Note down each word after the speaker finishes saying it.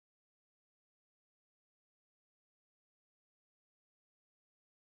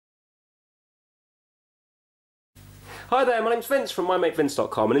Hi there, my name's Vince from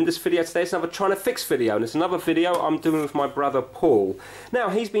mymatevince.com, and in this video today it's another trying to fix video, and it's another video I'm doing with my brother Paul. Now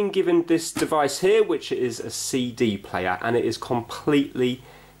he's been given this device here, which is a CD player, and it is completely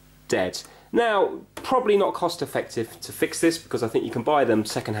dead. Now, probably not cost effective to fix this because I think you can buy them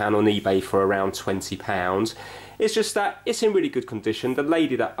second-hand on eBay for around £20. It's just that it's in really good condition. The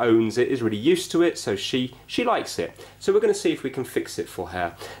lady that owns it is really used to it, so she likes it. So we're going to see if we can fix it for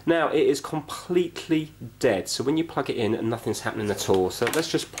her. Now, it is completely dead, so when you plug it in, nothing's happening at all. So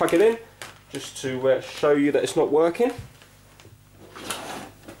let's just plug it in, just to show you that it's not working.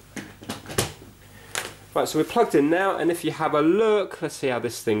 Right, so we're plugged in now, and if you have a look, let's see how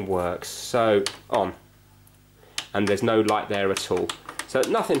this thing works. So, on. And there's no light there at all. So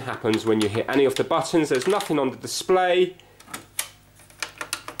nothing happens when you hit any of the buttons, there's nothing on the display.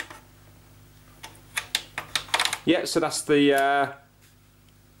 Yeah, so that's the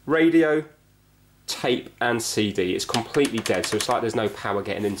radio, tape and CD. It's completely dead, so it's like there's no power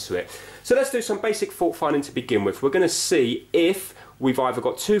getting into it. So let's do some basic fault finding to begin with. We're going to see if we've either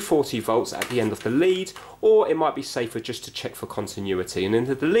got 240 volts at the end of the lead, or it might be safer just to check for continuity. And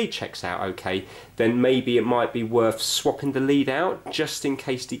if the lead checks out okay, then maybe it might be worth swapping the lead out, just in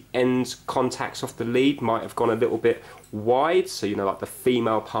case the end contacts of the lead might have gone a little bit wide, so you know, like the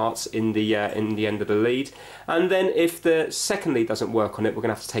female parts in the end of the lead. And then if the second lead doesn't work on it, we're going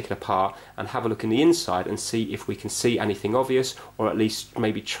to have to take it apart and have a look in the inside and see if we can see anything obvious, or at least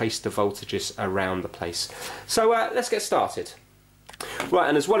maybe trace the voltages around the place. So let's get started. Right,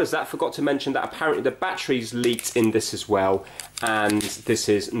 and as well as that, forgot to mention that apparently the battery's leaked in this as well, and this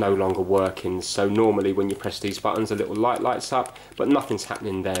is no longer working. So normally when you press these buttons, a little light lights up, but nothing's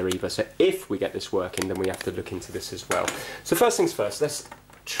happening there either. So if we get this working, then we have to look into this as well. So first things first, let's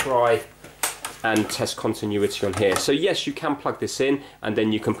try and test continuity on here. So yes, you can plug this in, and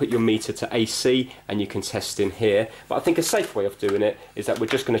then you can put your meter to AC and you can test in here. But I think a safe way of doing it is that we're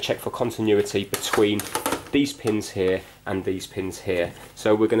just going to check for continuity between these pins here and these pins here.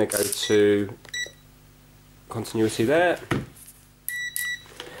 So we're going to go to continuity there.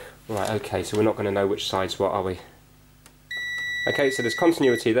 Right, okay, so we're not going to know which side's what, are we? Okay, so there's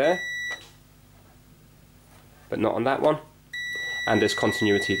continuity there, but not on that one. And there's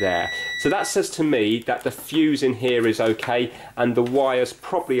continuity there. So that says to me that the fuse in here is okay, and the wires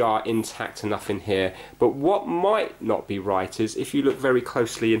probably are intact enough in here. But what might not be right is if you look very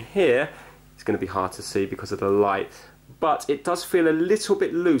closely in here, it's going to be hard to see because of the light, but it does feel a little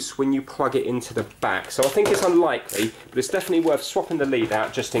bit loose when you plug it into the back. So I think it's unlikely, but it's definitely worth swapping the lead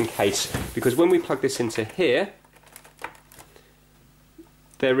out just in case, because when we plug this into here,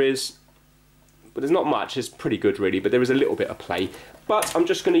 there's not much, it's pretty good really, but there is a little bit of play. But I'm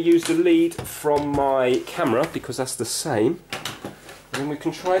just going to use the lead from my camera because that's the same, and then we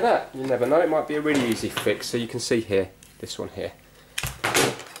can try that. You never know, it might be a really easy fix. So you can see here, this one here.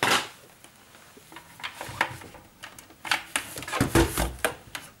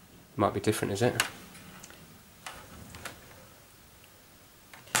 Might be different, is it?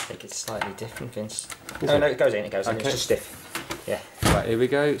 I think it's slightly different, Vince. No, it goes in, it's just stiff. Yeah. Right, here we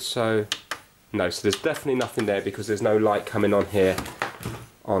go. So, no, so there's definitely nothing there because there's no light coming on here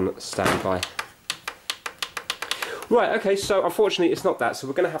on standby. Right, okay, so unfortunately it's not that, so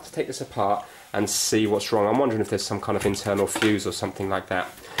we're going to have to take this apart and see what's wrong. I'm wondering if there's some kind of internal fuse or something like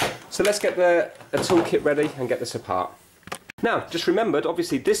that. So let's get the toolkit ready and get this apart. Now, just remembered,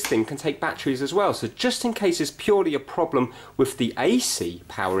 obviously this thing can take batteries as well, so just in case it's purely a problem with the AC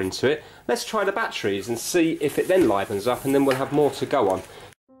power into it, let's try the batteries and see if it then livens up, and then we'll have more to go on.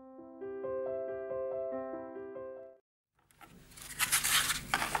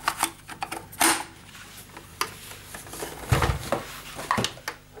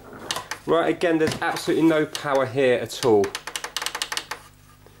 Right, again, there's absolutely no power here at all.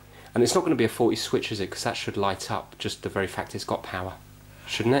 And it's not going to be a faulty switch, is it? Because that should light up, just the very fact it's got power.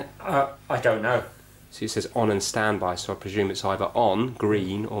 Shouldn't it? I don't know. See, it says on and standby, so I presume it's either on,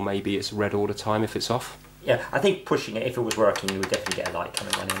 green, or maybe it's red all the time if it's off. Yeah, I think pushing it, if it was working, you would definitely get a light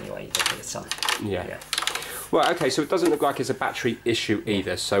coming on anyway. Yeah. Well, okay, so it doesn't look like it's a battery issue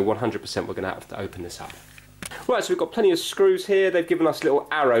either, so 100% we're going to have to open this up. Right, so we've got plenty of screws here. They've given us little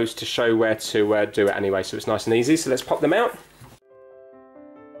arrows to show where to do it anyway, so it's nice and easy. So let's pop them out.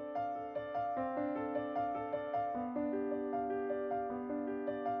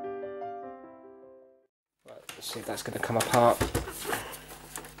 Let's see if that's going to come apart.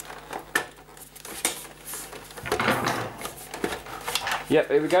 Yep,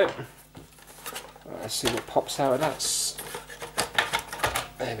 there we go. Let's see what pops out of that.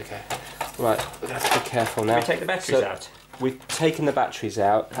 There we go. Right, we're going to have to be careful now. Did we take the batteries out? We've taken the batteries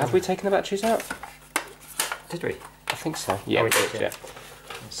out. Have we taken the batteries out? Did we? I think so. Yeah, Oh, it is, yeah.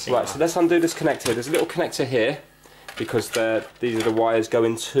 yeah. Right, so let's undo this connector. There's a little connector here because these are the wires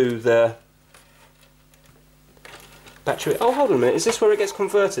going to the battery. Oh, hold on a minute. Is this where it gets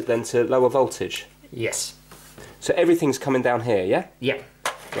converted then to lower voltage? Yes. So everything's coming down here, yeah? Yeah.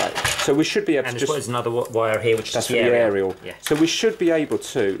 Right. So we should be able to just... there's another wire here, which that's is for the aerial. Yeah. So we should be able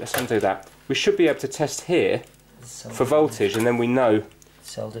to... Let's undo that. We should be able to test here for voltage, and then we know...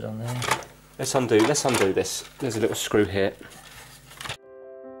 Soldered on there. Let's undo this. There's a little screw here.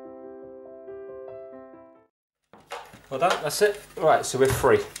 Well done, that's it. Right, so we're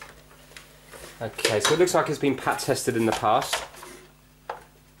free. Okay, so it looks like it's been pat tested in the past.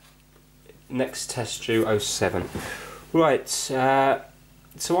 Next test due 07. Right, so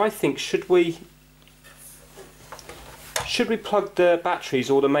I think should we plug the batteries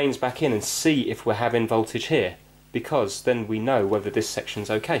or the mains back in and see if we're having voltage here? Because then we know whether this section's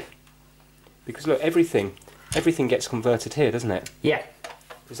okay. Because look, everything gets converted here, doesn't it? Yeah.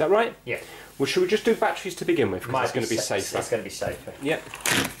 Is that right? Yeah. Well, should we just do batteries to begin with? Because it's going to be safer. It's going to be safer. Yep.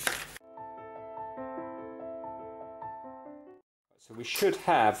 So we should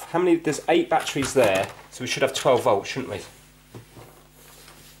have, how many, there's 8 batteries there, so we should have 12 volts, shouldn't we?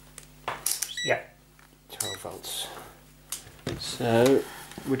 Yeah. 12 volts. So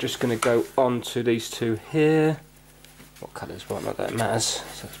we're just going to go on to these two here. What colours? Well, not that it matters.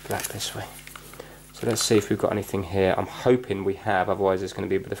 So it's black this way. So let's see if we've got anything here. I'm hoping we have, otherwise it's going to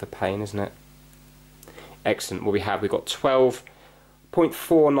be a bit of a pain, isn't it? Excellent. Well, we've got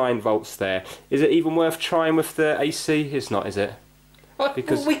 12.49 volts there. Is it even worth trying with the AC? It's not, is it? Well,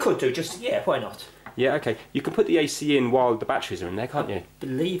 because we could do, just, yeah, why not? Yeah, okay. You can put the AC in while the batteries are in there, can't you? I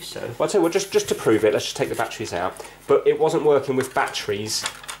believe so. Well, I'll tell you what, just to prove it, let's just take the batteries out. But it wasn't working with batteries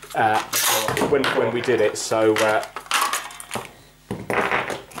when we did it, so...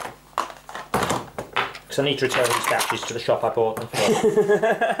 Because I need to return these batteries to the shop I bought them from.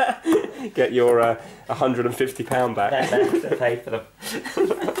 Get your £150 back. They paid for them.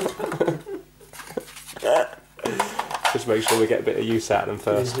 Just make sure we get a bit of use out of them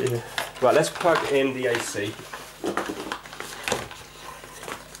first. Yeah. Right, let's plug in the AC.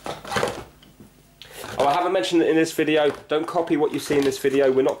 Oh, I haven't mentioned it in this video. Don't copy what you see in this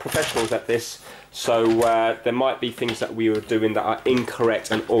video. We're not professionals at this, so there might be things that we are doing that are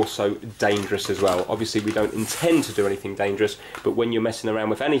incorrect and also dangerous as well. Obviously, we don't intend to do anything dangerous, but when you're messing around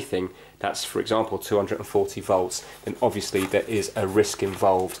with anything that's, for example, 240 volts, then obviously there is a risk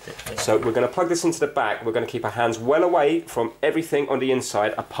involved. So we're going to plug this into the back. We're going to keep our hands well away from everything on the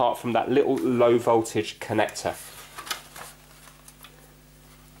inside, apart from that little low voltage connector.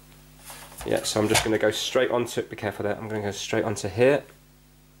 Yeah, so I'm just going to go straight onto, be careful there, I'm going to go straight onto here.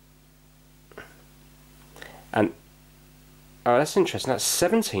 And, oh, that's interesting, that's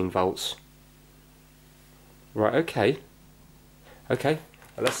 17 volts. Right, okay. Okay,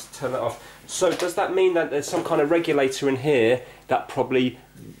 well, let's turn that off. So does that mean that there's some kind of regulator in here that probably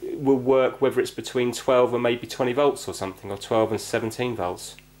will work whether it's between 12 and maybe 20 volts or something, or 12 and 17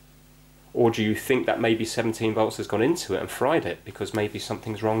 volts? Or do you think that maybe 17 volts has gone into it and fried it because maybe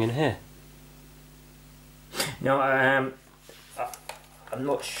something's wrong in here? No, I'm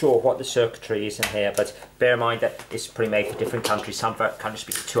not sure what the circuitry is in here, but bear in mind that it's pretty made for different countries. Some countries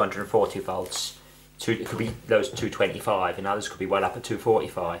speak 240 volts. It could be those 225, and others could be well up at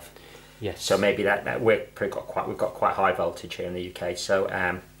 245. Yes. So maybe that we've got quite high voltage here in the UK.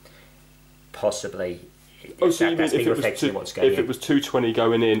 So possibly. Oh, so you mean if it was 220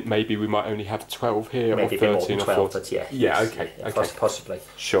 going in, maybe we might only have 12 here, maybe or 13 or 12, or 14? but yeah. Yeah, yes, okay, yeah, okay. Possibly.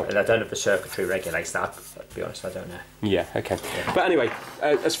 Sure. And I don't know if the circuitry regulates that, but to be honest, I don't know. Yeah, okay. Yeah. But anyway,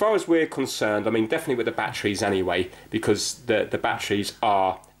 as far as we're concerned, I mean, definitely with the batteries anyway, because the batteries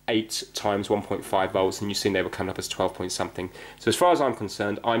are 8 times 1.5 volts, and you've seen they were coming up as 12 point something. So as far as I'm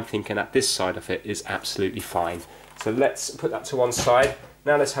concerned, I'm thinking that this side of it is absolutely fine. So let's put that to one side.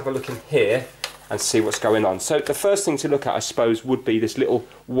 Now let's have a look in here and see what's going on. So the first thing to look at, I suppose, would be this little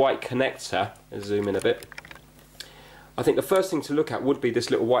white connector. Let's zoom in a bit. I think the first thing to look at would be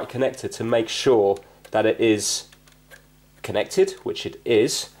this little white connector to make sure that it is connected, which it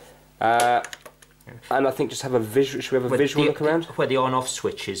is. And I think just have a visual. Should we have a visual look around? Where the on-off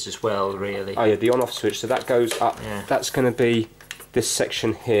switch is as well, really. Oh yeah, the on-off switch. So that goes up. Yeah. That's going to be this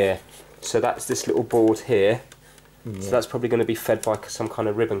section here. So that's this little board here. Yeah. So that's probably going to be fed by some kind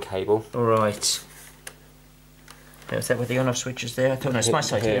of ribbon cable. All right. Is that where the on-off switch is there? I don't know. It's my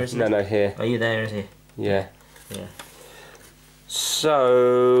side here, isn't it? No, here. Are you there? Is he? Yeah. Yeah.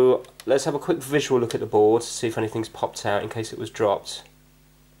 So let's have a quick visual look at the board, see if anything's popped out in case it was dropped.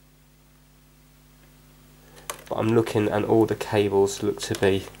 But I'm looking and all the cables look to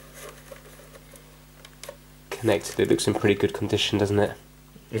be connected. It looks in pretty good condition, doesn't it?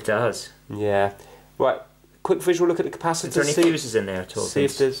 It does. Yeah. Right, quick visual look at the capacitor. Is there any fuses in there at all? See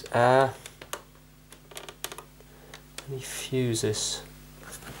if there's any fuses.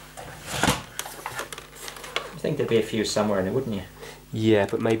 I think there'd be a fuse somewhere in it, wouldn't you? Yeah,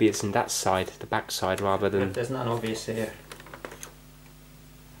 but maybe it's in that side, the back side, rather than... There's none obvious here.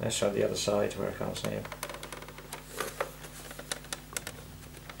 Let's try the other side where I can't see it.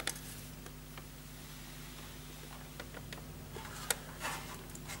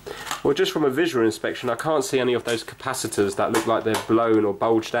 Well, just from a visual inspection, I can't see any of those capacitors that look like they're blown or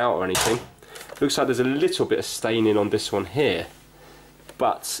bulged out or anything. Looks like there's a little bit of staining on this one here,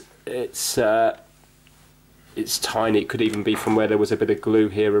 but it's tiny. It could even be from where there was a bit of glue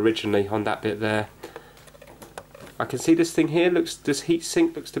here originally on that bit there. I can see this thing here this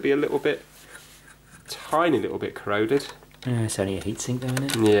heatsink looks to be a little bit, tiny little bit corroded. It's only a heatsink though,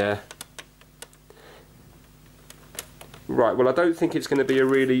 isn't it? Yeah. Right, well I don't think it's going to be a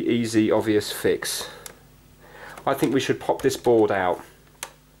really easy, obvious fix. I think we should pop this board out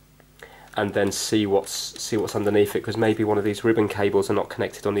and then see what's underneath it, because maybe one of these ribbon cables are not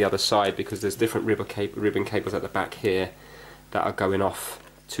connected on the other side, because there's different ribbon cables at the back here that are going off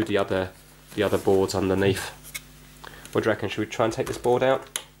to the other boards underneath. What do you reckon? Should we try and take this board out?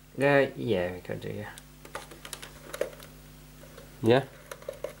 Yeah, we could do, yeah. Yeah?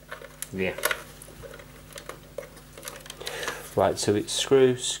 Yeah. Right, so it's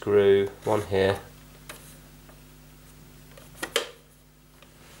screw, one here.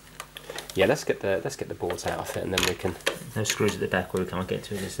 Yeah, let's get the boards out of it, and then we can... No screws at the back where we can't get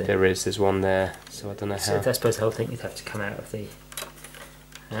to it, is there? There's one there, so I don't know how... So I suppose the whole thing would have to come out of the...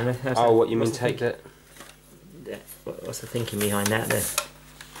 Oh, what you mean take that? What's the thinking behind that then?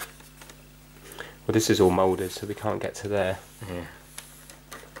 Well, this is all moulded, so we can't get to there. Yeah.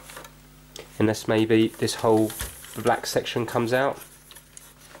 Unless maybe this whole black section comes out.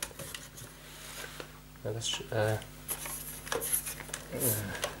 No, that's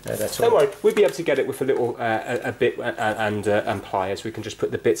don't worry, we'll be able to get it with a little a bit and pliers. We can just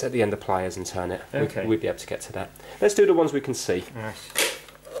put the bits at the end of pliers and turn it. Okay. We'll be able to get to that. Let's do the ones we can see. Right.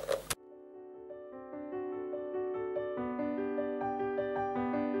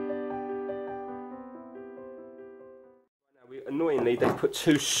 Annoyingly, they put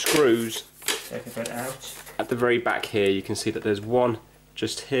two screws out at the very back here. You can see that there's one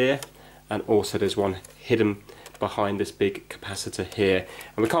just here, and also there's one hidden behind this big capacitor here,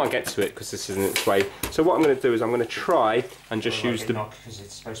 and we can't get to it because this isn't its way. So what I'm going to do is I'm going to try and just use the...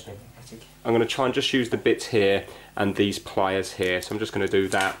 I'm going to try and just use the bits here and these pliers here. So I'm just going to do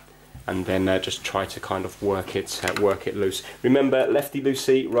that, and then just try to kind of work it loose. Remember, lefty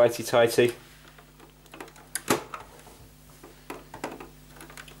loosey, righty tighty.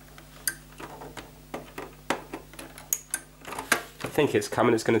 I think it's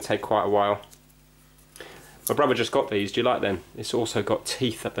coming. It's going to take quite a while. My brother just got these. Do you like them? It's also got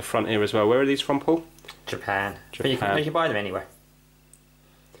teeth at the front here as well. Where are these from, Paul? Japan. But you can buy them anywhere.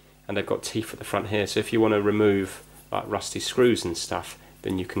 And they've got teeth at the front here, so if you want to remove like rusty screws and stuff,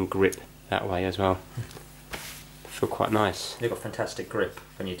 then you can grip that way as well. Feel quite nice. They've got fantastic grip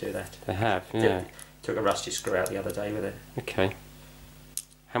when you do that. They have, yeah. Took a rusty screw out the other day with it. Okay.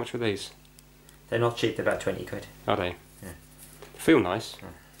 How much were these? They're not cheap. They're about 20 quid. Are they? Yeah. Feel nice. Yeah.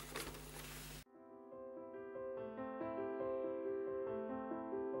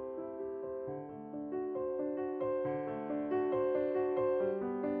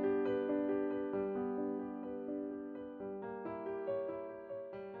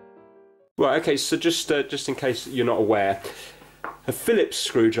 Right, okay, so just in case you're not aware, a Phillips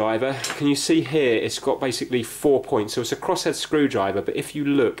screwdriver, can you see here, it's got basically 4 points. So it's a crosshead screwdriver, but if you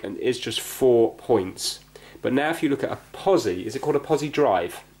look, and it's just 4 points. But now if you look at a posi, is it called a posi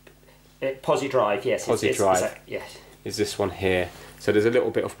drive? Posi drive, yes. Posi drive. Yes. Is this one here. So there's a little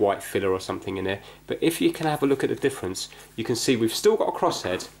bit of white filler or something in there. But if you can have a look at the difference, you can see we've still got a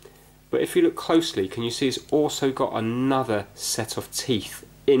crosshead, but if you look closely, can you see it's also got another set of teeth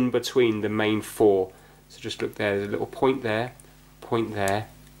in between the main 4. So just look there, there's a little point there, point there,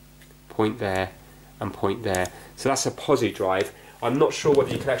 point there, and point there. So that's a posi drive. I'm not sure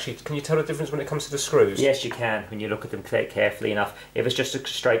whether you can actually, can you tell the difference when it comes to the screws? Yes, you can, when you look at them carefully enough. If it's just a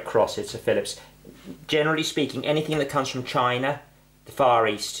straight cross, it's a Phillips. Generally speaking, anything that comes from China, the Far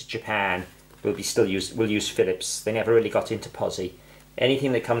East, Japan, will use Phillips. They never really got into posi.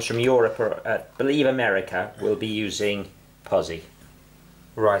 Anything that comes from Europe or, I believe, America, will be using posi.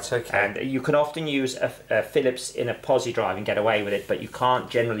 Right, okay. And you can often use a Phillips in a posi drive and get away with it, but you can't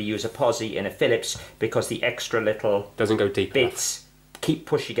generally use a posi in a Phillips because the extra little doesn't go deep bits enough. keep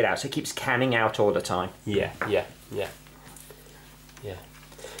pushing it out, so it keeps canning out all the time. Yeah.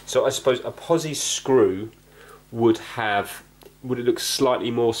 So I suppose a posi screw would it look slightly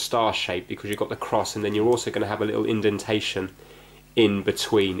more star-shaped because you've got the cross, and then you're also going to have a little indentation in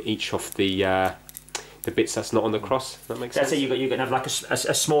between each of the bits that's not on the cross. Does that make sense? So you're going to have like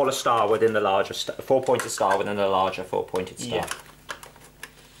a smaller star within the larger, four-pointed star within the larger four-pointed star. Yeah.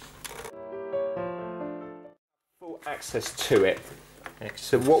 Full access to it.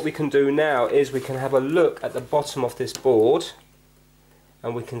 Excellent. So what we can do now is we can have a look at the bottom of this board,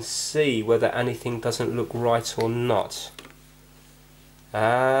 and we can see whether anything doesn't look right or not.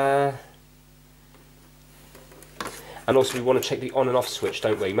 And also we want to check the on and off switch,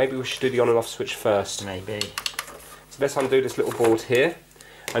 don't we? Maybe we should do the on and off switch first. Maybe. So let's undo this little board here.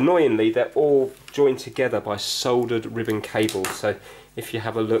 Annoyingly, they're all joined together by soldered ribbon cables. So if you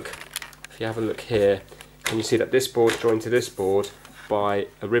have a look here, can you see that this board's joined to this board by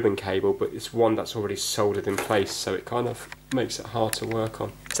a ribbon cable, but it's one that's already soldered in place, so it kind of makes it hard to work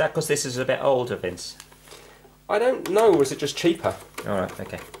on. Is that because this is a bit older, Vince? I don't know, or is it just cheaper? Alright,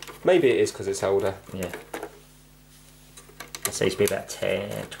 okay. Maybe it is because it's older. Yeah. I'd say it's be about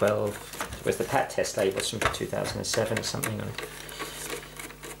 10, 12. Was the PAT test labels from 2007 or something?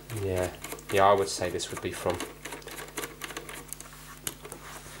 Yeah, I would say this would be from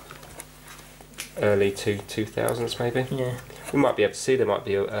early 2000s maybe. Yeah. We might be able to see there might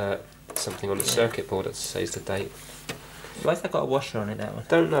be something on the circuit board that says the date. Why has that got a washer on it, that one?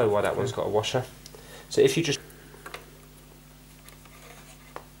 Don't know why that one's got a washer. So if you just...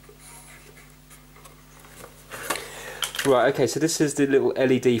 Right, okay, so this is the little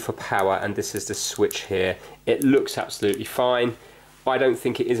LED for power, and this is the switch here. It looks absolutely fine. I don't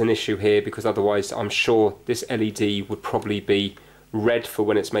think it is an issue here, because otherwise I'm sure this LED would probably be red for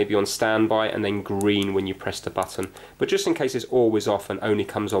when it's maybe on standby, and then green when you press the button. But just in case it's always off and only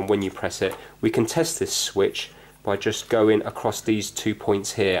comes on when you press it, we can test this switch by just going across these 2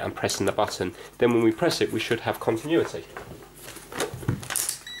 points here and pressing the button. Then when we press it, we should have continuity.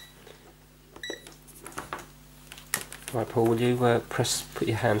 Right, Paul, will you put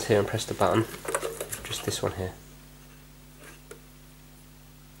your hand here and press the button? Just this one here.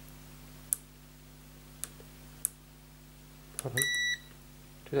 Hold on.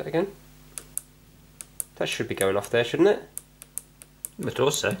 Do that again. That should be going off there, shouldn't it? But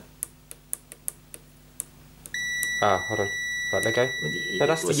also... Ah, hold on. Right, there go. No,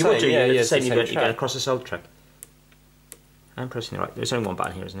 that's the same. Yeah, the it's same. the You're same going across the solder track. I'm pressing it right. There's only one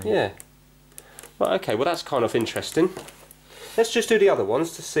button here, isn't there? Yeah. Well, okay, well that's kind of interesting. Let's just do the other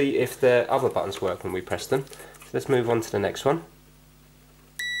ones to see if the other buttons work when we press them. So let's move on to the next one.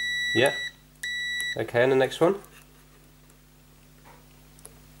 Yeah. Okay, and the next one.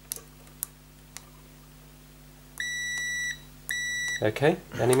 Okay,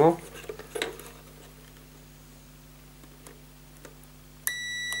 any more?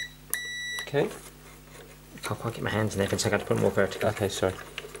 Okay. I can't quite get my hands in there, Vince. I got to put them more vertical. Okay, sorry.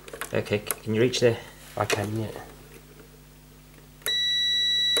 Okay, can you reach there? I can, yeah.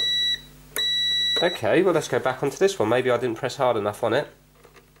 Okay, well let's go back onto this one. Maybe I didn't press hard enough on it.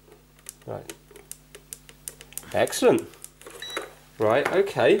 Right. Excellent. Right,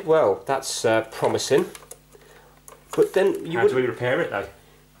 okay, well that's promising. But then you How do we repair it though?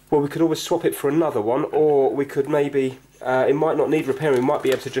 Well, we could always swap it for another one, or we could maybe... it might not need repairing, we might be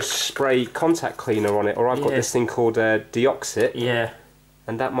able to just spray contact cleaner on it, or I've got this thing called Deoxit. Yeah.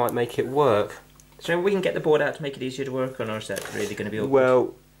 And that might make it work. So we can get the board out to make it easier to work on, or is that really going to be awkward?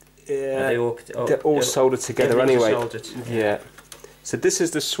 Well, they're all soldered together anyway. Soldered. Yeah. So this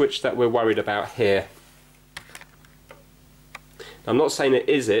is the switch that we're worried about here. I'm not saying it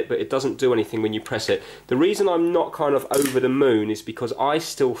is it, but it doesn't do anything when you press it. The reason I'm not kind of over the moon is because I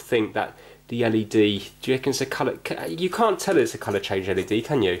still think that the LED, do you reckon it's a colour... You can't tell it's a colour change LED,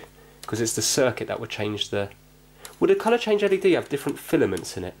 can you? Because it's the circuit that would change the... Would a colour change LED have different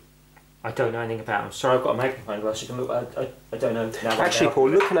filaments in it? I don't know anything about them. Sorry, I've got a magnifying glass. You can look. I don't know. Actually, Paul,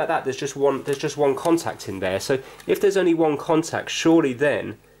 looking at that, there's just one contact in there. So if there's only one contact, surely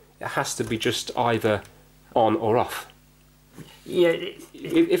then it has to be just either on or off. Yeah.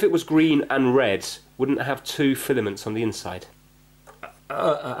 If it was green and red, wouldn't it have two filaments on the inside?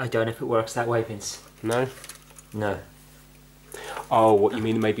 I don't know if it works that way, Vince. No? No. Oh, what you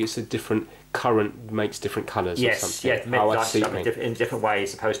mean? Maybe it's a different current makes different colours or something. Yeah, I see in different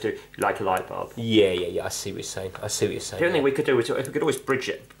ways, opposed to like a light bulb. Yeah. I see what you're saying. I see what you're saying. The only thing we could do is if we could always bridge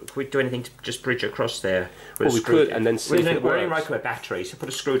it. Could we do anything to just bridge it across there? Well, we could, and then see if it We're only works. right to a battery, so put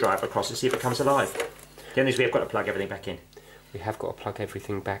a screwdriver across and see if it comes alive. The only thing is we've got to plug everything back in. We have got to plug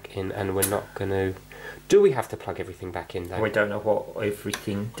everything back in, and we're not going to... Do we have to plug everything back in, though? We don't know what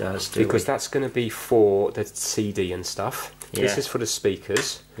everything does, because that's going to be for the CD and stuff. Yeah. This is for the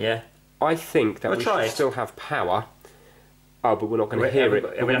speakers. Yeah. I think that we should still have power. Oh, but we're not going to hear it.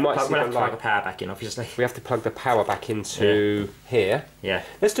 We have to plug the power back in, obviously. We have to plug the power back into here. Yeah.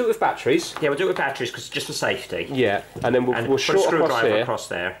 Let's do it with batteries. Yeah, we'll do it with batteries, because just for safety. Yeah, and then we'll put short a screwdriver across here. across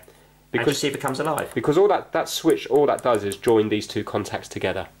there. Because, and just see if it comes alive. Because all that switch, all that does is join these two contacts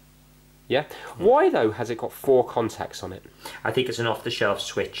together. Yeah? Why, though, has it got 4 contacts on it? I think it's an off-the-shelf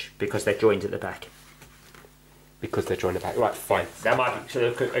switch, because they're joined at the back. Because they're joined at the back. Right, fine. Yeah, that might be, so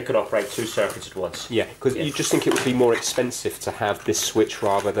it could operate 2 circuits at once. Yeah, because you just think it would be more expensive to have this switch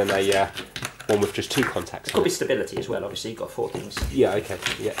rather than a one with just 2 contacts. It could be stability as well, obviously. You've got 4 things. Yeah, okay,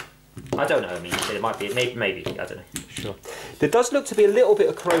 yeah. I don't know, I mean, it might be, maybe, I don't know. Sure. There does look to be a little bit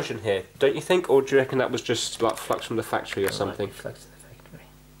of corrosion here, don't you think? Or do you reckon that was just like flux from the factory or something? Flux from the factory.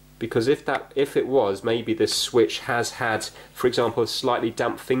 Because if it was, maybe this switch has had, for example, a slightly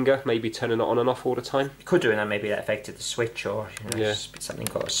damp finger, maybe turning it on and off all the time. It could do, and then maybe that affected the switch, or yeah. Something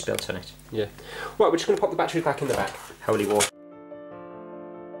got spilt on it. Yeah. Right, we're just going to pop the batteries back in the back. Holy water.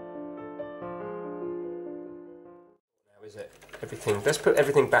 Now is it? Everything. Let's put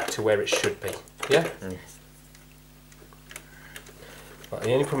everything back to where it should be. Yeah. Mm. Right,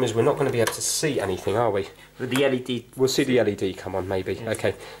 the only problem is we're not going to be able to see anything, are we? With the LED. We'll see the LED come on, maybe. Yeah.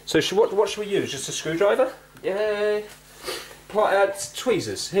 Okay. So what should we use? Just a screwdriver? Yeah.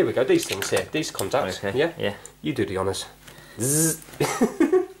 Tweezers. Here we go. These things here. These contacts. Okay. Yeah. Yeah. You do the honours.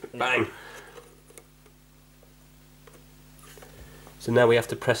 Bang. So now we have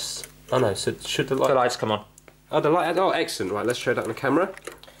to press. Oh no. So should the light? The lights come on. Oh, the light. Oh, excellent. Right. Let's show that on the camera.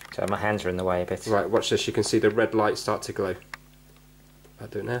 So my hands are in the way a bit. Right. Watch this. You can see the red light start to glow. I'll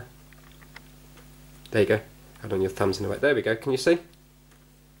do it now. There you go. Hold on, your thumb's in the way. There we go. Can you see?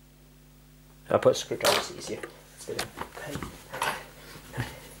 I'll put a screwdriver, it's easier.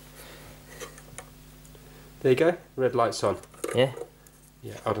 There you go. Red light's on. Yeah?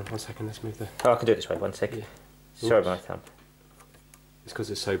 Yeah, hold on 1 second. Let's move the... Oh, I can do it this way. 1 second. Yeah. Sorry about my thumb. It's because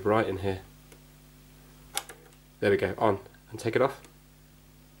it's so bright in here. There we go. On. And take it off.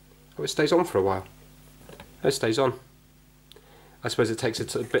 Oh, it stays on for a while. Oh, it stays on. I suppose it takes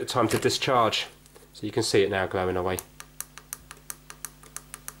a bit of time to discharge. So you can see it now glowing away.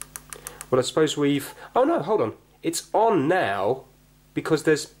 Well, I suppose we've... Oh no, hold on. It's on now because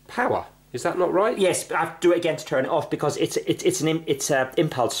there's power. Is that not right? Yes, but I have to do it again to turn it off because it's an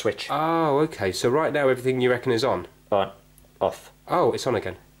impulse switch. Oh, okay. So right now everything you reckon is on? On. Off. Oh, it's on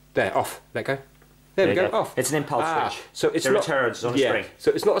again. There, off. Let go. There we go. Off. It's an impulse switch. So it's it not, returns on a string.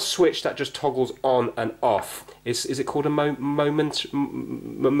 So it's not a switch that just toggles on and off. Is it called a momentary?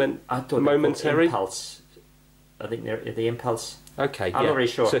 Impulse. I think they're the impulse. Okay. I'm not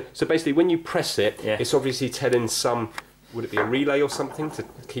really sure. So basically, when you press it, Yeah. it's obviously telling some. Would it be a relay or something to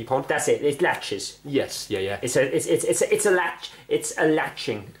keep on? That's it. It latches. Yes. Yeah. Yeah. It's a latch. It's a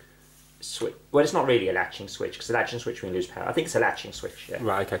latching switch. Well, it's not really a latching switch because a latching switch we lose power. I think it's a latching switch. Yeah.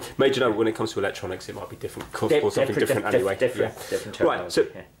 Right. Okay. Major note: when it comes to electronics, it might be different, or something different anyway. Different right. So.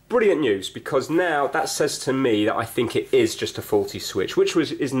 Yeah. Brilliant news, because now that says to me that I think it is just a faulty switch, which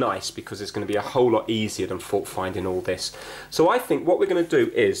is nice because it's going to be a whole lot easier than fault finding all this. So I think what we're going to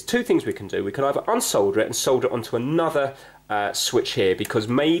do is 2 things we can do. We can either unsolder it and solder it onto another switch here, because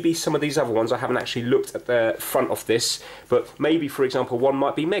maybe some of these other ones, I haven't actually looked at the front of this, but maybe, for example, one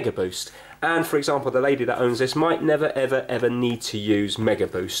might be Mega Boost. And for example, the lady that owns this might never ever need to use Mega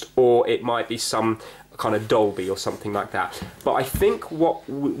Boost, or it might be some kind of Dolby or something like that. But I think what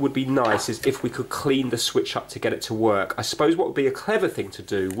would be nice is if we could clean the switch up to get it to work. I suppose what would be a clever thing to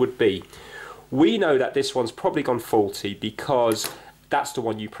do would be, we know that this one's probably gone faulty because that's the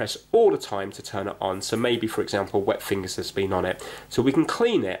one you press all the time to turn it on. So maybe, for example, wet fingers has been on it. So we can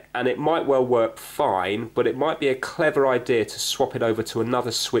clean it and it might well work fine, but it might be a clever idea to swap it over to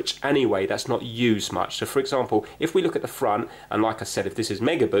another switch anyway that's not used much. So for example, if we look at the front, and like I said, if this is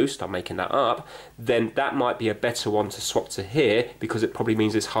Mega Boost, I'm making that up, then that might be a better one to swap to here because it probably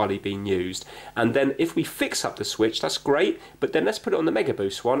means it's hardly being used. And then if we fix up the switch, that's great, but then let's put it on the Mega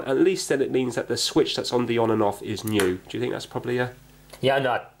Boost one. At least then it means that the switch that's on the on and off is new. Do you think that's probably a... Yeah,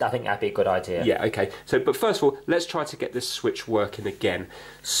 no, I think that'd be a good idea. Yeah, okay. So, but first of all, let's try to get this switch working again.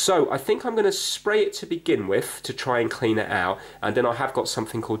 So, I think I'm going to spray it to begin with to try and clean it out, and then I have got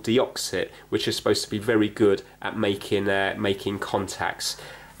something called Deoxit, which is supposed to be very good at making contacts.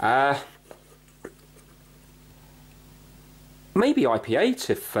 Maybe IPA,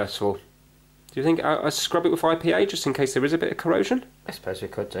 Tiff, first of all. Do you think I scrub it with IPA just in case there is a bit of corrosion? I suppose we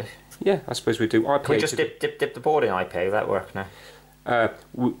could do. Yeah, I suppose we do IPA. Can we just dip the board in IPA? Will that work now?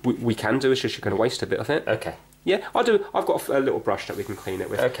 We can do, it's just you're going to waste a bit of it. Okay. Yeah, I'll do. I've got a little brush that we can clean it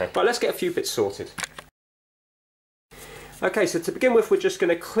with. Okay. Right, let's get a few bits sorted. Okay, so to begin with, we're just going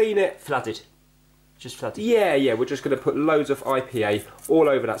to clean it. Flooded. Just flooded. Yeah, we're just going to put loads of IPA all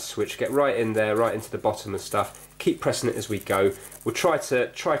over that switch, get right in there, right into the bottom and stuff. Keep pressing it as we go. We'll try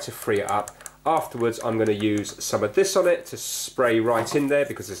to free it up. Afterwards, I'm going to use some of this on it to spray right in there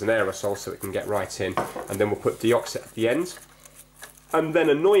because it's an aerosol, so it can get right in. And then we'll put deoxit at the end. And then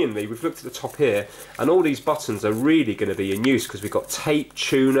annoyingly, we've looked at the top here, and all these buttons are really going to be in use because we've got tape,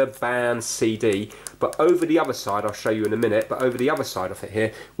 tuner, band, CD. But over the other side, I'll show you in a minute, but over the other side of it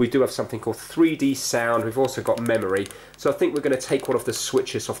here, we do have something called 3D sound. We've also got memory. So I think we're going to take one of the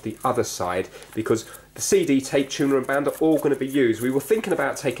switches off the other side because the CD, tape, tuner and band are all going to be used. We were thinking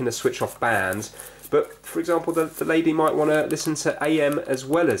about taking the switch off bands, but for example, the lady might want to listen to AM as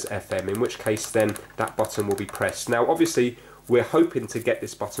well as FM, in which case then that button will be pressed. Now, obviously, we're hoping to get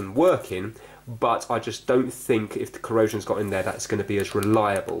this button working, but I just don't think if the corrosion's got in there that it's going to be as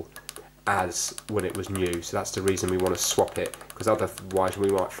reliable as when it was new. So that's the reason we want to swap it, because otherwise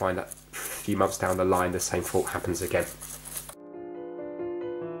we might find that a few months down the line the same fault happens again. Shall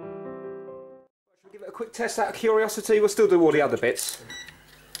we give it a quick test out of curiosity? We'll still do all the other bits.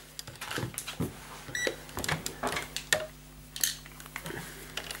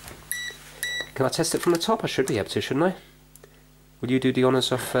 Can I test it from the top? I should be able to, shouldn't I? Will you do the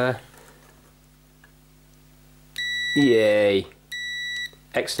honours of... Yay!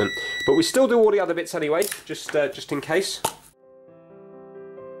 Excellent. But we still do all the other bits anyway, just in case.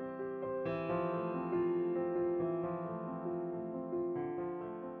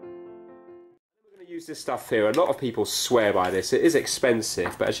 We're going to use this stuff here. A lot of people swear by this. It is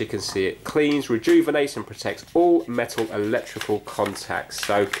expensive, but as you can see, it cleans, rejuvenates and protects all metal electrical contacts.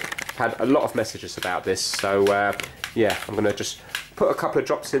 So I've had a lot of messages about this. So yeah, I'm going to just put a couple of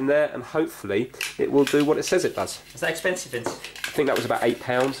drops in there and hopefully it will do what it says it does. Is that expensive, Vince? I think that was about £8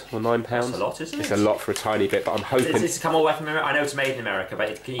 or £9. That's a lot, isn't it? It's a lot for a tiny bit, but I'm hoping... It's come all the way from America. I know it's made in America,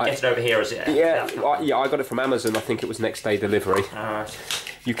 but can you get it over here? Or is it? Yeah, I got it from Amazon. I think it was next day delivery. Alright.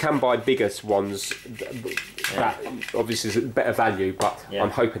 You can buy bigger ones that obviously is better value, but yeah.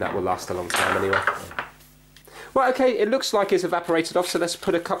 I'm hoping that will last a long time anyway. Yeah. Right, okay, it looks like it's evaporated off, so let's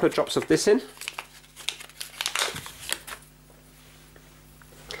put a couple of drops of this in.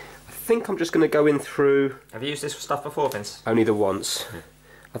 I think I'm just going to go in through... Have you used this for stuff before, Vince? Only the once. Yeah.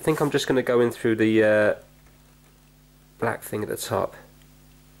 I think I'm just going to go in through the black thing at the top.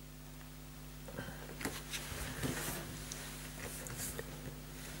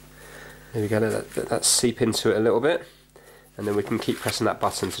 There we go, let that seep into it a little bit, and then we can keep pressing that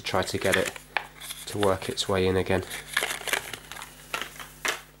button to try to get it to work its way in again.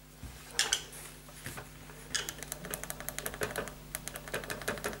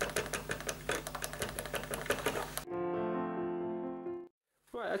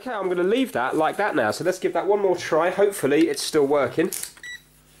 Right, okay, I'm going to leave that like that now, so let's give that one more try. Hopefully it's still working.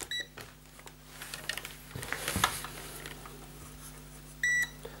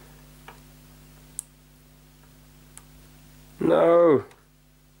 No.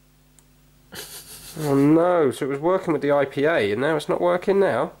 Oh no, so it was working with the IPA and now it's not working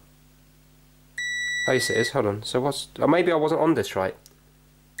now? Oh yes it is, hold on. So what's... Oh, maybe I wasn't on this right.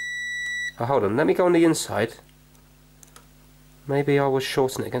 Oh, hold on, let me go on the inside. Maybe I was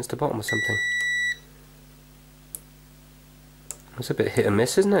shorting it against the bottom or something. It's a bit hit and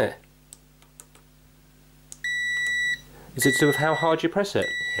miss, isn't it? Is it to do with how hard you press it?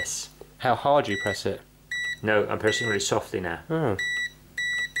 Yes. How hard you press it? No, I'm pressing really softly now. Oh.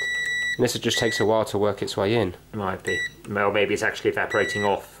 Unless it just takes a while to work its way in. Might be. Well, maybe it's actually evaporating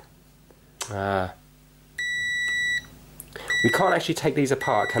off. Ah. We can't actually take these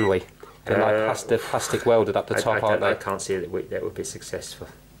apart, can we? They're like plastic welded up the top, aren't they? I can't see that that would be successful.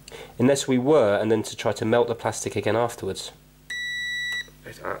 Unless we were, and then to try to melt the plastic again afterwards.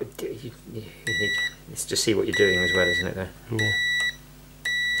 It's just see what you're doing as well, isn't it, though? Yeah.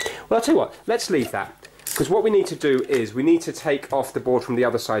 Well, I'll tell you what, let's leave that. Because what we need to do is we need to take off the board from the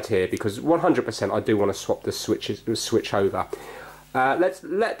other side here, because 100% I do want to swap the switch over. Let's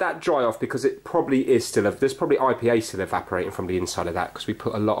let that dry off, because it probably is still... There's probably IPA still evaporating from the inside of that, because we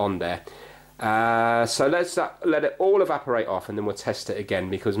put a lot on there. So let's let it all evaporate off, and then we'll test it again,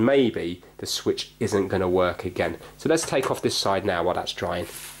 because maybe the switch isn't going to work again. So let's take off this side now while that's drying.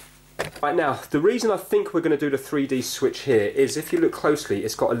 Right, now, the reason I think we're going to do the 3D switch here is if you look closely,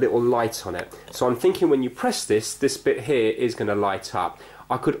 it's got a little light on it. So I'm thinking when you press this bit here is going to light up.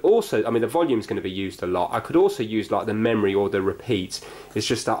 I could also, I mean the volume's going to be used a lot, I could also use like the memory or the repeat. It's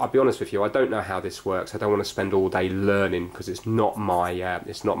just that I'll be honest with you, I don't know how this works. I don't want to spend all day learning because it's not my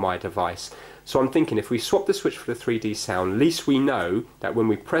device. So I'm thinking if we swap the switch for the 3D sound, at least we know that when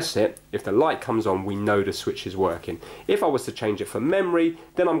we press it, if the light comes on, we know the switch is working. If I was to change it for memory,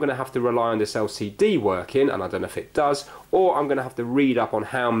 then I'm going to have to rely on this LCD working, and I don't know if it does, or I'm going to have to read up on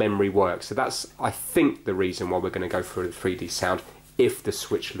how memory works. So that's, I think, the reason why we're going to go for the 3D sound if the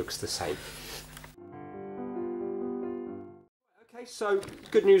switch looks the same. Okay, so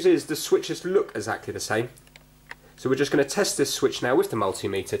good news is the switches look exactly the same. So we're just going to test this switch now with the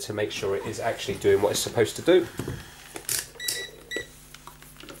multimeter to make sure it is actually doing what it's supposed to do.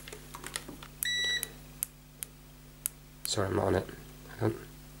 Sorry, I'm not on it. Hang on.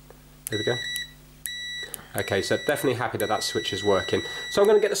 There we go. Okay, so definitely happy that that switch is working. So I'm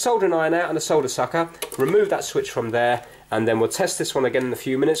going to get the soldering iron out and the solder sucker, remove that switch from there, and then we'll test this one again in a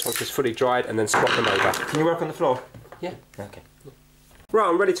few minutes once it's fully dried, and then swap them over. Can you work on the floor? Yeah. Okay. Right,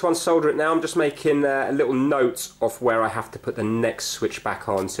 I'm ready to unsolder it now. I'm just making a little note of where I have to put the next switch back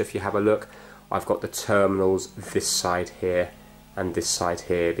on. So if you have a look, I've got the terminals this side here and this side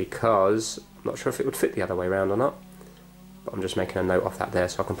here, because I'm not sure if it would fit the other way around or not. But I'm just making a note of that there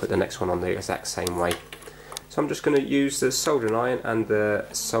so I can put the next one on the exact same way. So I'm just going to use the soldering iron and the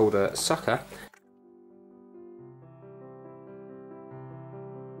solder sucker.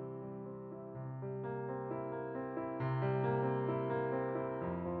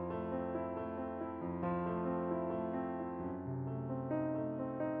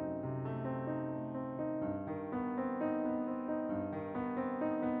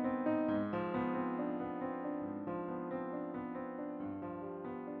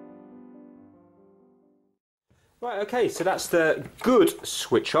 Right, okay, so that's the good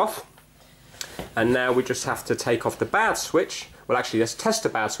switch off. And now we just have to take off the bad switch. Well, actually, let's test the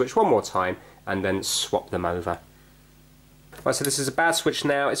bad switch one more time and then swap them over. Right, so this is a bad switch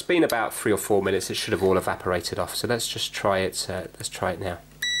now. It's been about 3 or 4 minutes. It should have all evaporated off. So let's just try it. Let's try it now.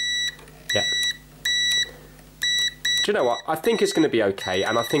 Yeah. Do you know what? I think it's going to be okay,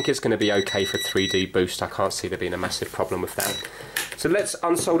 and I think it's going to be okay for 3D boost. I can't see there being a massive problem with that. So let's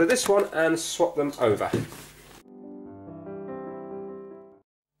unsolder this one and swap them over.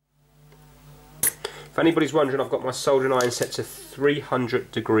 If anybody's wondering, I've got my soldering iron set to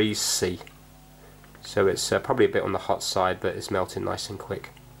 300 degrees C. So it's probably a bit on the hot side, but it's melting nice and quick.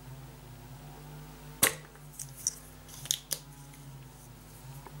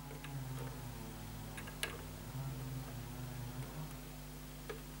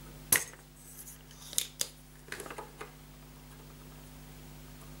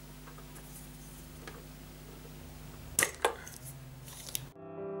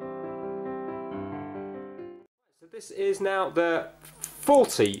 This is now the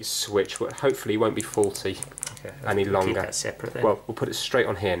faulty switch, which hopefully won't be faulty any longer. Keep that separate then. Well, we'll put it straight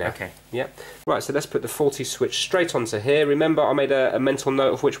on here now. Okay. Yeah. Right, so let's put the faulty switch straight onto here. Remember, I made a mental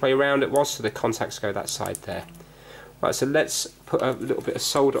note of which way around it was, so the contacts go that side there. Right, so let's put a little bit of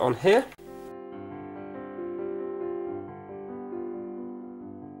solder on here.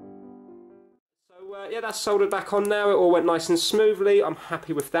 Yeah, that's soldered back on now. It all went nice and smoothly. I'm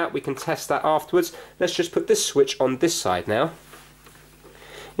happy with that. We can test that afterwards. Let's just put this switch on this side now.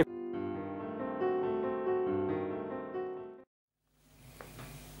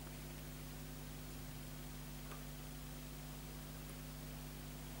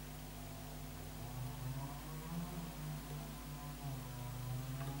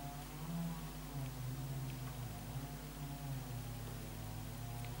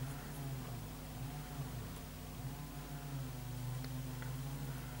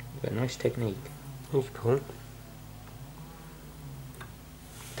 A nice technique. Thank you, Paul.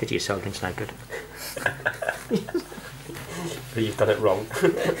 Pity your soldering's no good. But you've done it wrong.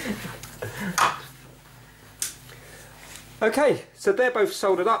 Okay, so they're both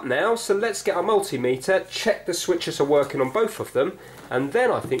soldered up now, so let's get our multimeter, check the switches are working on both of them, and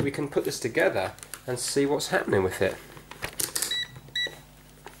then I think we can put this together and see what's happening with it.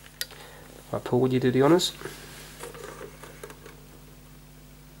 Right, Paul, would you do the honours?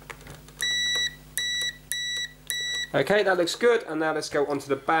 Okay, that looks good, and now let's go onto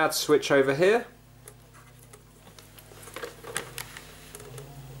the bad switch over here.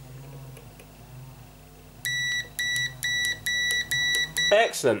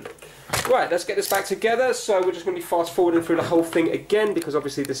 Excellent. Right, let's get this back together. So we're just going to be fast forwarding through the whole thing again, because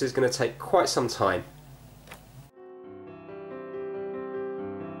obviously this is going to take quite some time.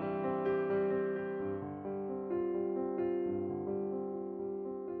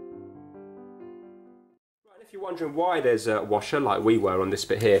 If If you're wondering why there's a washer like we were on this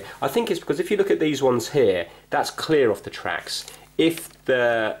bit here, I think it's because if you look at these ones here, that's clear off the tracks. If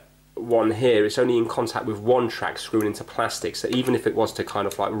the one here is only in contact with one track screwed into plastic, so even if it was to kind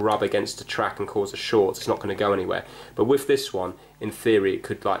of like rub against the track and cause a short, it's not going to go anywhere. But with this one, in theory, it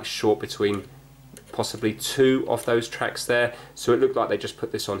could like short between possibly two of those tracks there, so it looked like they just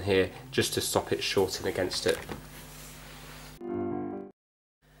put this on here just to stop it shorting against it.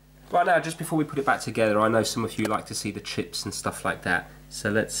 Right now, just before we put it back together, I know some of you like to see the chips and stuff like that, so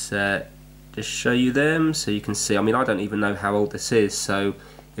let's just show you them so you can see. I mean, I don't even know how old this is, so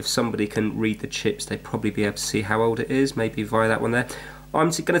if somebody can read the chips, they'd probably be able to see how old it is, maybe via that one there. I'm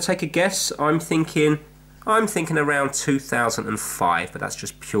going to take a guess. I'm thinking around 2005, but that's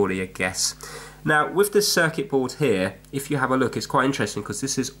just purely a guess. Now, with this circuit board here, if you have a look, it's quite interesting because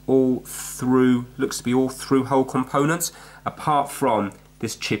this is all through, looks to be all through-hole components, apart from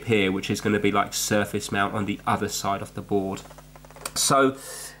this chip here, which is going to be like surface mount on the other side of the board. So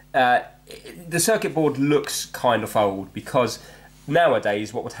the circuit board looks kind of old because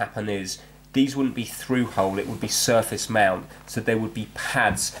nowadays what would happen is these wouldn't be through hole, it would be surface mount, so there would be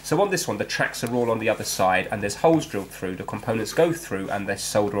pads. So on this one, the tracks are all on the other side and there's holes drilled through, the components go through and they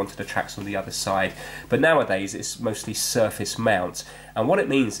solder onto the tracks on the other side. But nowadays it's mostly surface mount, and what it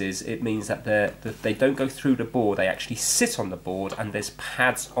means is, it means that they don't go through the board, they actually sit on the board and there's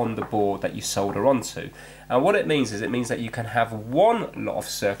pads on the board that you solder onto. And what it means is, it means that you can have one lot of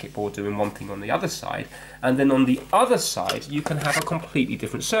circuit board doing one thing on the other side, and then on the other side you can have a completely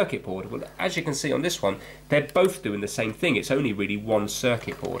different circuit board. Well, as you can see on this one, they're both doing the same thing, it's only really one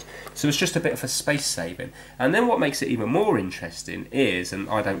circuit board. So it's just a bit of a space saving. And then what makes it even more interesting is, and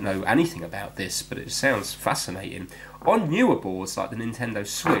I don't know anything about this, but it sounds fascinating, on newer boards like the Nintendo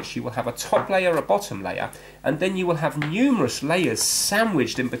Switch, you will have a top layer, a bottom layer, and then you will have numerous layers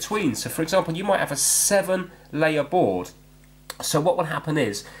sandwiched in between. So for example, you might have a 7-layer board. So what will happen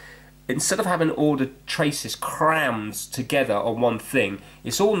is, instead of having all the traces crammed together on one thing,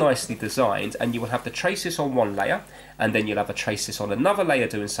 it's all nicely designed, and you will have the traces on one layer, and then you'll have a traces on another layer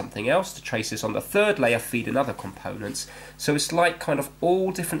doing something else, the traces on the third layer feeding other components. So it's like kind of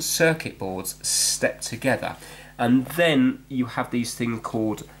all different circuit boards stepped together. And then you have these things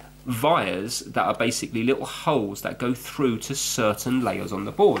called vias that are basically little holes that go through to certain layers on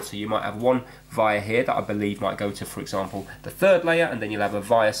the board. So you might have one via here that I believe might go to, for example, the third layer, and then you'll have a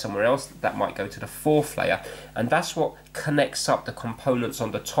via somewhere else that might go to the fourth layer, and that's what connects up the components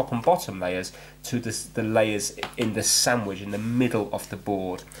on the top and bottom layers to the layers in the sandwich in the middle of the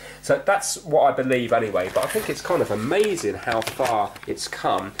board. So that's what I believe anyway, but I think it's kind of amazing how far it's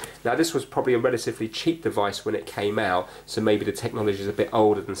come. Now this was probably a relatively cheap device when it came out, so maybe the technology is a bit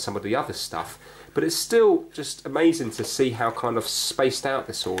older than some of the other stuff, but it's still just amazing to see how kind of spaced out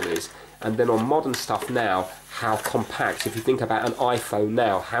this all is. And then on modern stuff now, how compact. If you think about an iPhone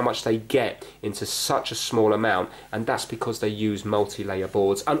now, how much they get into such a small amount, and that's because they use multi-layer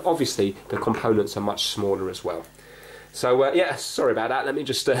boards, and obviously the components are much smaller as well. So yeah, sorry about that, let me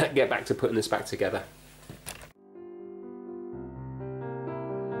just get back to putting this back together.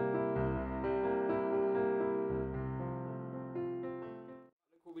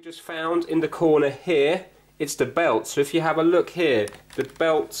 Look what we just found in the corner here. It's the belt. So if you have a look here, the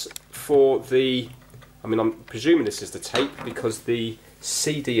belt for the, I mean, I'm presuming this is the tape because the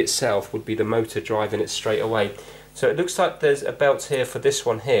CD itself would be the motor driving it straight away. So it looks like there's a belt here for this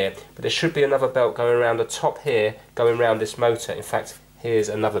one here, but there should be another belt going around the top here, going around this motor. In fact, here's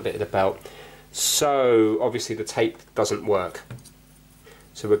another bit of the belt. So obviously the tape doesn't work.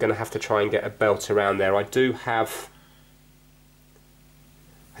 So we're going to have to try and get a belt around there. I do have,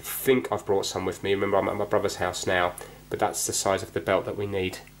 I think I've brought some with me. Remember, I'm at my brother's house now, but that's the size of the belt that we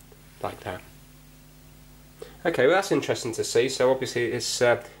need, like that. Okay, well that's interesting to see. So obviously it's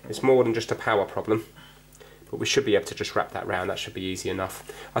more than just a power problem, but we should be able to just wrap that round. That should be easy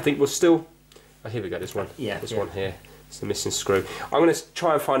enough. I think we'll still, oh here we go, there's one. Yeah, there's one here. It's the missing screw. I'm going to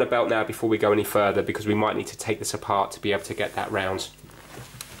try and find a belt now before we go any further, because we might need to take this apart to be able to get that round.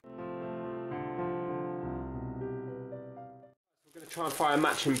 Try and find a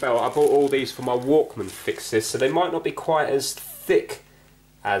matching belt. I bought all these for my Walkman fixes, so they might not be quite as thick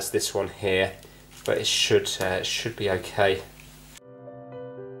as this one here, but it should be okay.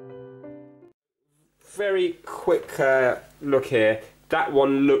 Very quick look here. That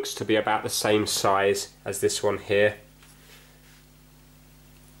one looks to be about the same size as this one here.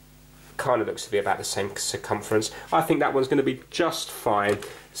 Kind of looks to be about the same circumference. I think that one's going to be just fine.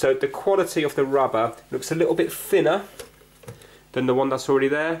 So the quality of the rubber looks a little bit thinner than the one that's already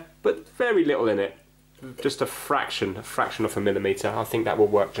there, but very little in it, just a fraction of a millimetre. I think that will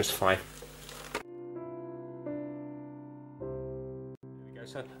work just fine.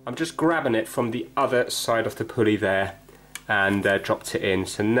 So I'm just grabbing it from the other side of the pulley there and dropped it in.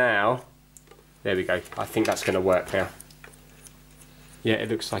 So now, there we go. I think that's going to work now. Yeah, it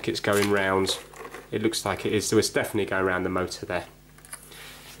looks like it's going round. It looks like it is. So it's definitely going around the motor there.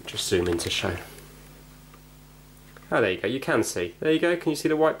 Just zoom in to show. Oh, there you go. You can see. There you go. Can you see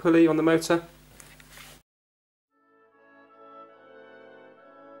the white pulley on the motor?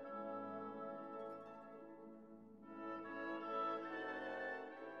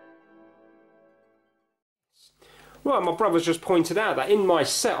 Right, my brother's just pointed out that in my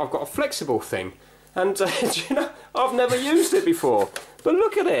set I've got a flexible thing, and you know, I've never used it before. But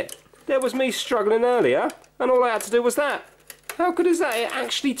look at it. There was me struggling earlier, and all I had to do was that. How good is that? It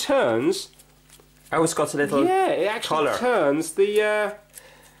actually turns. Oh, it's got a little. Yeah, it actually turns the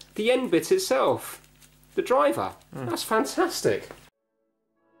end bit itself, the driver. That's fantastic.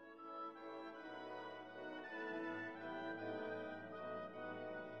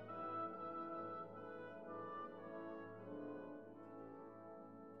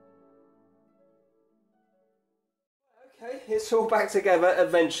 Okay, it's all back together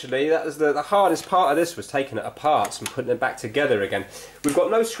eventually. That was the hardest part of this, was taking it apart and putting it back together again. We've got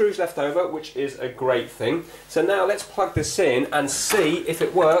no screws left over, which is a great thing. So now let's plug this in and see if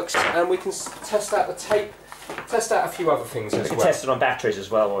it works, and we can test out the tape, test out a few other things as well. We can test it on batteries as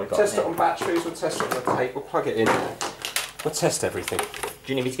well. What we've got test it on batteries, we'll test it on the tape, we'll plug it in. We'll test everything. Do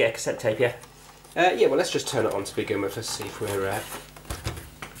you need me to get a cassette tape here? Yeah, well, let's just turn it on to begin with. Let's see if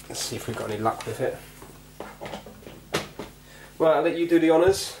we've got any luck with it. Right, I'll let you do the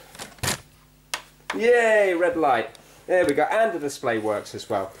honours. Yay, red light. There we go, and the display works as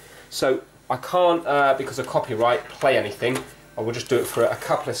well. So I can't, because of copyright, play anything. I will just do it for a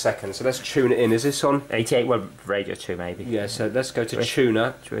couple of seconds. So let's tune it in. Is this on? 88, well, radio 2 maybe. Yeah, so let's go to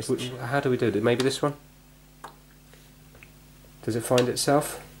tuner. How do we do it? Maybe this one? Does it find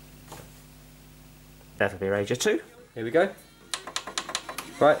itself? That'll be radio 2. Here we go.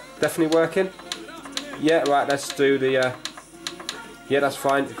 Right, definitely working. Yeah, right, let's do the... yeah, that's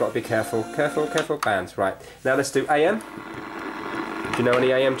fine. You've got to be careful. Careful, careful. Bands. Right. Now let's do AM. Do you know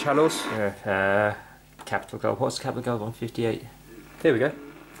any AM channels? Capital Gold. What's Capital Gold 158? Here we go.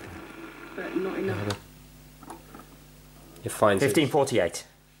 But not enough. You find 1548.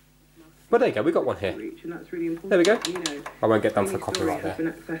 Well, there you go. We got one here. And that's really important. There we go. You know, I won't get done for the copyright story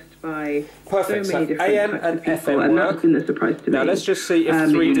there. has been accessed by Perfect. so many So different AM types and of people, FM and work. that's been the surprise to me. Now let's just see if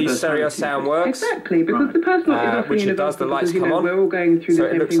the 3D universal stereo identity. sound works. Exactly, because the person is offering Which it does. The universal lights because, you come know, on. we're all going through So the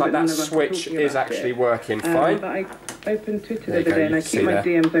it same looks thing, like but none that of us are switch talking is about actually it. working fine. But I opened Twitter There you the other go, day, you and I can see keep my there.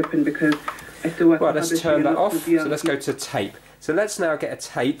 DMs open because I still work Right, on let's publishing turn and that lots off. of young So let's go to tape. So let's now get a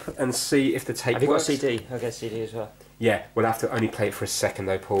tape and see if the tape Have you got a works. CD? I'll get a CD as well. Yeah, we'll have to only play it for a second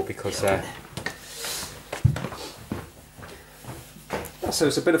though, Paul, because so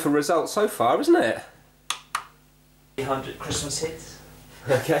it's a bit of a result so far, isn't it? 100 Christmas hits.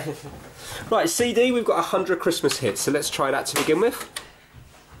 Okay. Right, CD, we've got 100 Christmas hits, so let's try that to begin with.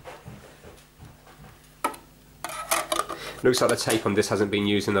 Looks like the tape on this hasn't been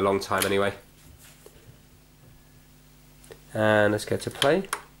used in a long time anyway. And let's go to play.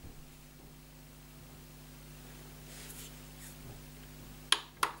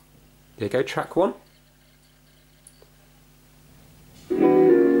 There you go, track 1.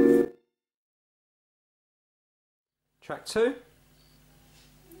 Track 2.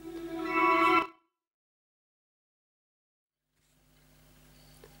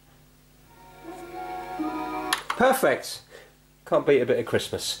 Perfect. Can't beat a bit of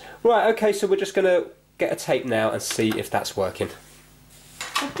Christmas. Right, okay, so we're just going to get a tape now and see if that's working.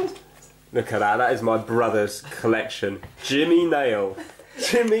 Look at that, that is my brother's collection. Jimmy Nail.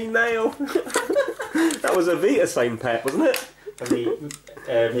 Jimmy Nail. That was a Vita same pet, wasn't it? From the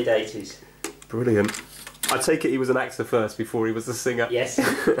mid-80s. Brilliant. I take it he was an actor first before he was a singer. Yes.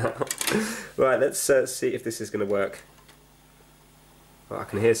 Right, let's see if this is going to work. Well, I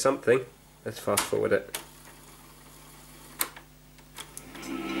can hear something. Let's fast forward it.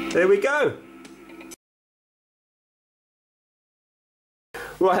 There we go.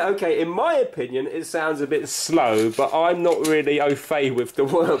 Right, okay, in my opinion it sounds a bit slow, but I'm not really au fait with the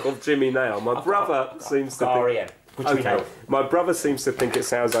work of Jimmy Nail. My brother seems to think... REM, which we know. My brother seems to think it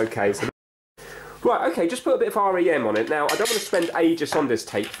sounds okay. So... Right, okay, just put a bit of REM on it. Now, I don't want to spend ages on this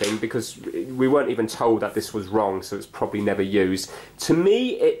tape thing because we weren't even told that this was wrong, so it's probably never used. To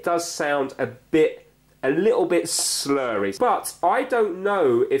me, it does sound a little bit slurry, but I don't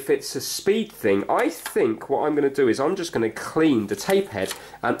know if it's a speed thing. I think what I'm going to do is I'm just going to clean the tape head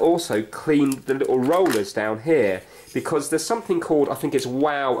and also clean the little rollers down here, because there's something called, I think it's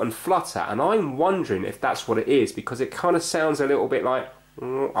wow and flutter, and I'm wondering if that's what it is, because it kind of sounds a little bit like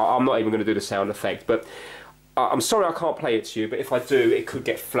I'm not even going to do the sound effect, but I'm sorry I can't play it to you, but if I do, it could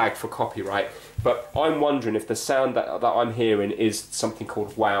get flagged for copyright. But I'm wondering if the sound that I'm hearing is something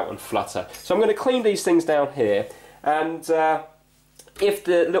called wow and flutter. So I'm going to clean these things down here, and if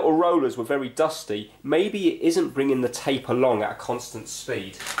the little rollers were very dusty, maybe it isn't bringing the tape along at a constant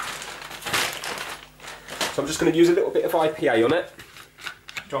speed. So I'm just going to use a little bit of IPA on it.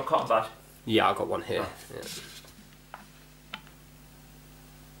 Do you want cotton bud? Yeah, I've got one here. Oh. Yeah.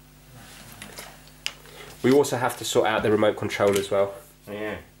 We also have to sort out the remote control as well.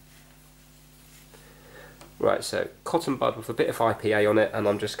 Yeah. Right, so cotton bud with a bit of IPA on it, and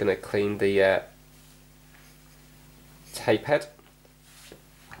I'm just going to clean the tape head.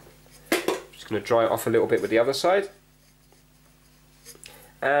 Just going to dry it off a little bit with the other side.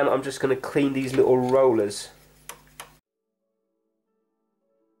 And I'm just going to clean these little rollers.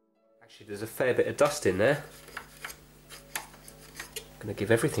 Actually, there's a fair bit of dust in there. I'm going to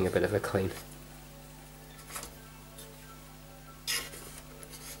give everything a bit of a clean.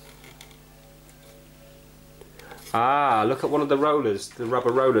 Ah, look at one of the rollers, the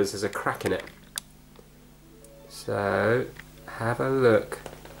rubber rollers, there's a crack in it. So, have a look.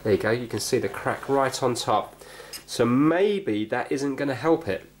 There you go, you can see the crack right on top. So maybe that isn't going to help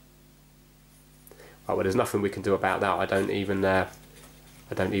it. Oh, well, there's nothing we can do about that. I don't even know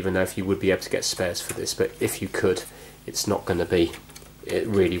if you would be able to get spares for this, but if you could, it's not going to be. It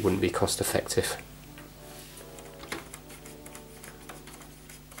really wouldn't be cost effective.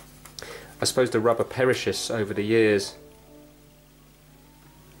 I suppose the rubber perishes over the years.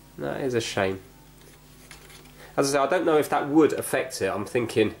 That is a shame. As I say, I don't know if that would affect it. I'm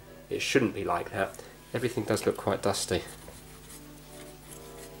thinking it shouldn't be like that. Everything does look quite dusty.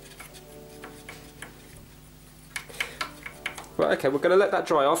 Right, okay, we're going to let that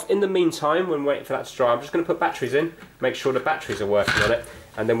dry off. In the meantime, when waiting for that to dry, I'm just going to put batteries in, make sure the batteries are working on it,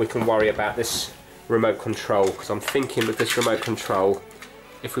 and then we can worry about this remote control, because I'm thinking with this remote control,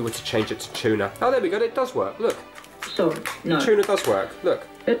 if we were to change it to tuner. Oh, there we go, it does work, look. So, no. Tuner does work, look.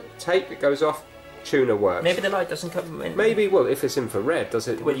 Tape, it goes off, tuner works. Maybe the light doesn't come in. Maybe, well, if it's infrared, does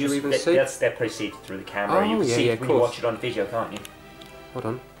it, Well, would you even see? They're preceded through the camera. Oh, You can yeah, see yeah, it of when you course. watch it on video, can't you? Hold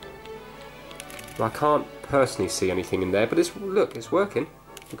on. Well, I can't personally see anything in there, but it's, look, it's working.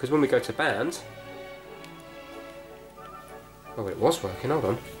 Because when we go to band... Oh, it was working, hold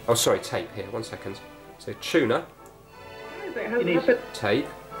on. Oh, sorry, tape here, 1 second. So, tuner, tape,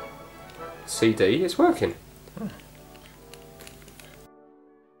 CD, it's working.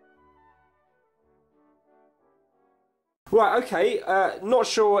 Right, okay, not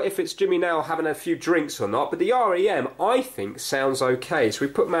sure if it's Jimmy now having a few drinks or not, but the REM, I think, sounds okay. So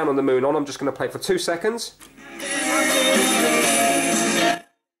we put Man on the Moon on, I'm just going to play for 2 seconds.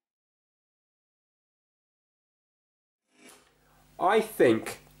 I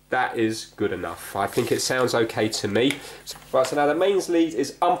think that is good enough. I think it sounds okay to me. Right, so now the mains lead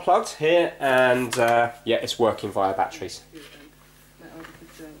is unplugged here, and yeah, it's working via batteries.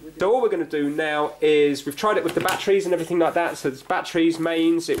 So all we're going to do now is, we've tried it with the batteries and everything like that, so it's batteries,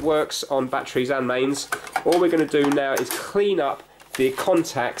 mains, it works on batteries and mains. All we're going to do now is clean up the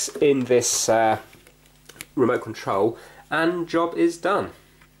contacts in this remote control, and job is done.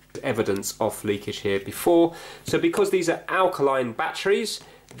 Evidence of leakage here before, so because these are alkaline batteries,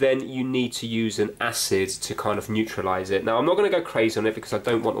 then you need to use an acid to kind of neutralise it. Now I'm not going to go crazy on it because I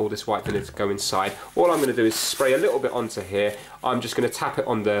don't want all this white vinegar to go inside. All I'm going to do is spray a little bit onto here. I'm just going to tap it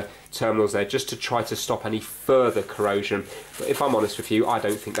on the terminals there just to try to stop any further corrosion. But if I'm honest with you, I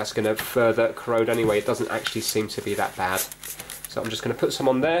don't think that's going to further corrode anyway. It doesn't actually seem to be that bad. So I'm just going to put some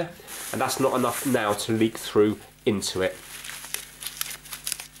on there, and that's not enough now to leak through into it.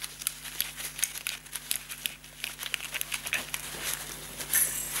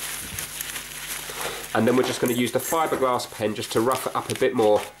 And then we're just going to use the fiberglass pen just to rough it up a bit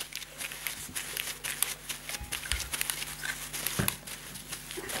more.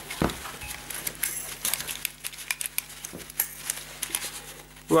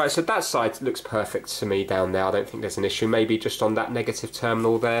 Right, so that side looks perfect to me down there. I don't think there's an issue. Maybe just on that negative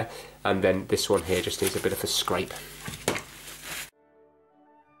terminal there, and then this one here just needs a bit of a scrape.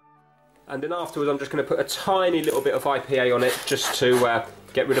 And then afterwards I'm just going to put a tiny little bit of IPA on it just to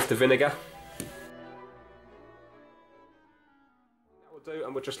get rid of the vinegar.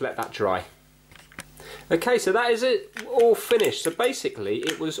 And we'll just let that dry. Okay, so that is it all finished. So basically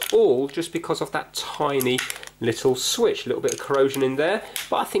it was all just because of that tiny little switch, a little bit of corrosion in there,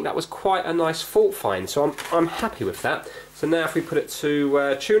 but I think that was quite a nice fault find, so I'm happy with that. So now if we put it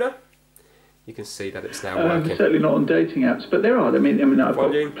to tuner, you can see that it's now working. Certainly not on dating apps, but there are. I mean, I've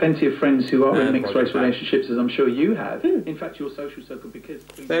Volume. got plenty of friends who are in mixed volume race back. relationships, as I'm sure you have. In fact, your social circle, because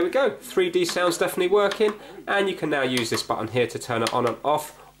There we go, 3D sound's definitely working, and you can now use this button here to turn it on and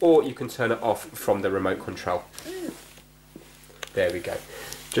off, or you can turn it off from the remote control. There we go.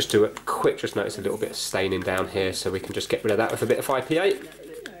 Just do it quick, just notice a little bit of staining down here, so we can just get rid of that with a bit of IP8.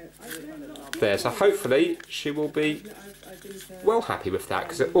 There, so hopefully she will be well happy with that,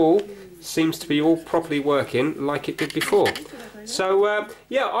 because it all seems to be all properly working like it did before. So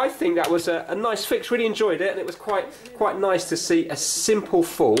yeah, I think that was a nice fix. Really enjoyed it, and it was quite nice to see a simple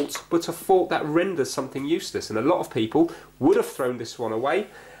fault, but a fault that renders something useless. And a lot of people would have thrown this one away.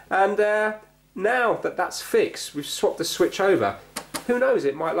 And now that that's fixed, we've swapped the switch over. Who knows?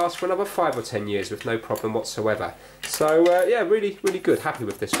 It might last for another 5 or 10 years with no problem whatsoever. So yeah, really good. Happy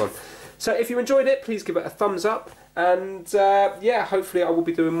with this one. So if you enjoyed it, please give it a thumbs up. And yeah, hopefully I will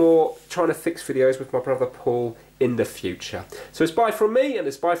be doing more trying to fix videos with my brother Paul in the future. So it's bye from me and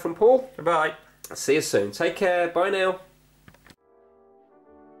it's bye from Paul. Goodbye. See you soon. Take care. Bye now.